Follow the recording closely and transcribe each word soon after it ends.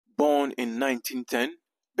Born in 1910,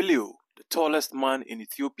 Balahu, the tallest man in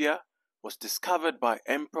Ethiopia, was discovered by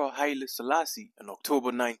Emperor Haile Selassie in October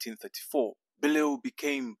 1934. Balahu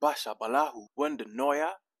became Basha Balahu when the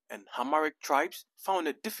Noya and Hamaric tribes found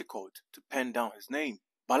it difficult to pen down his name.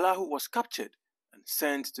 Balahu was captured and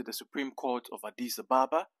sent to the Supreme Court of Addis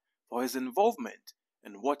Ababa for his involvement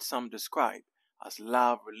in what some describe as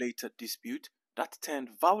love-related dispute that turned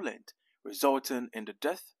violent, resulting in the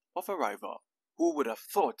death of a rival. Who would have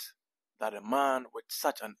thought that a man with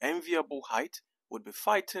such an enviable height would be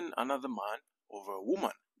fighting another man over a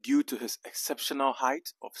woman? Due to his exceptional height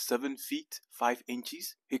of 7 feet 5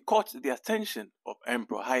 inches, he caught the attention of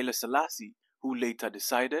Emperor Haile Selassie, who later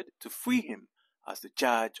decided to free him as the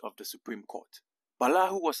judge of the Supreme Court.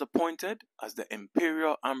 Balahu was appointed as the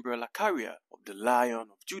imperial umbrella carrier of the Lion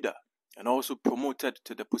of Judah and also promoted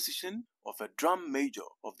to the position of a drum major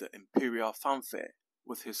of the imperial fanfare.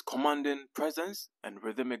 With his commanding presence and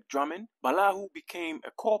rhythmic drumming, Balahu became a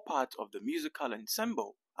core part of the musical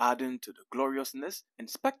ensemble, adding to the gloriousness and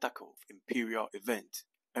spectacle of imperial events.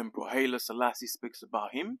 Emperor Haile Selassie speaks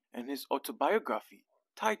about him in his autobiography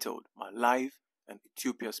titled My Life and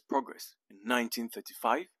Ethiopia's Progress. In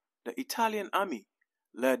 1935, the Italian army,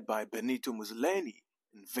 led by Benito Mussolini,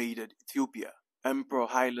 invaded Ethiopia. Emperor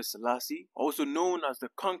Haile Selassie, also known as the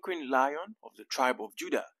Conquering Lion of the tribe of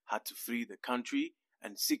Judah, had to flee the country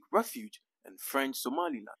and seek refuge in French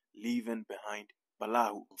Somaliland, leaving behind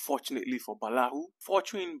Balahu. Unfortunately for Balahu,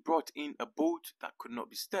 fortune brought in a boat that could not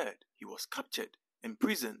be steered. He was captured,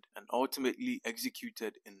 imprisoned, and ultimately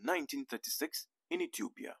executed in 1936 in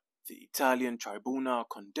Ethiopia. The Italian tribunal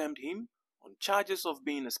condemned him on charges of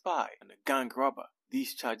being a spy and a gang robber.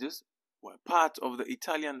 These charges were part of the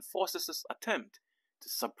Italian forces' attempt to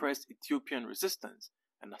suppress Ethiopian resistance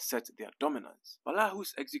and assert their dominance.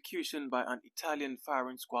 Balahu's execution by an Italian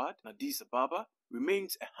firing squad in Addis Ababa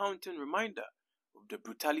remains a haunting reminder of the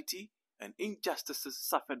brutality and injustices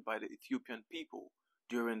suffered by the Ethiopian people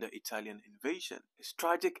during the Italian invasion. His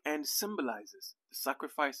tragic end symbolizes the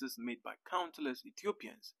sacrifices made by countless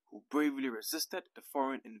Ethiopians who bravely resisted the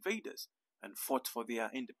foreign invaders and fought for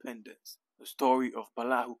their independence. The story of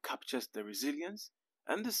Balahu captures the resilience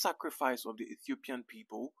and the sacrifice of the Ethiopian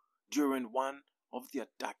people during one of their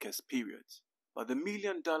darkest periods. But the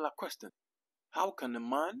million-dollar question: how can a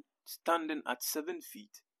man standing at 7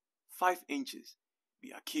 feet 5 inches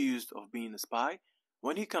be accused of being a spy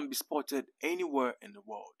when he can be spotted anywhere in the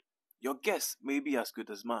world? Your guess may be as good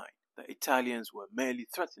as mine. The Italians were merely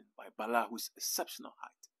threatened by Balahu's exceptional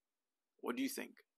height. What do you think?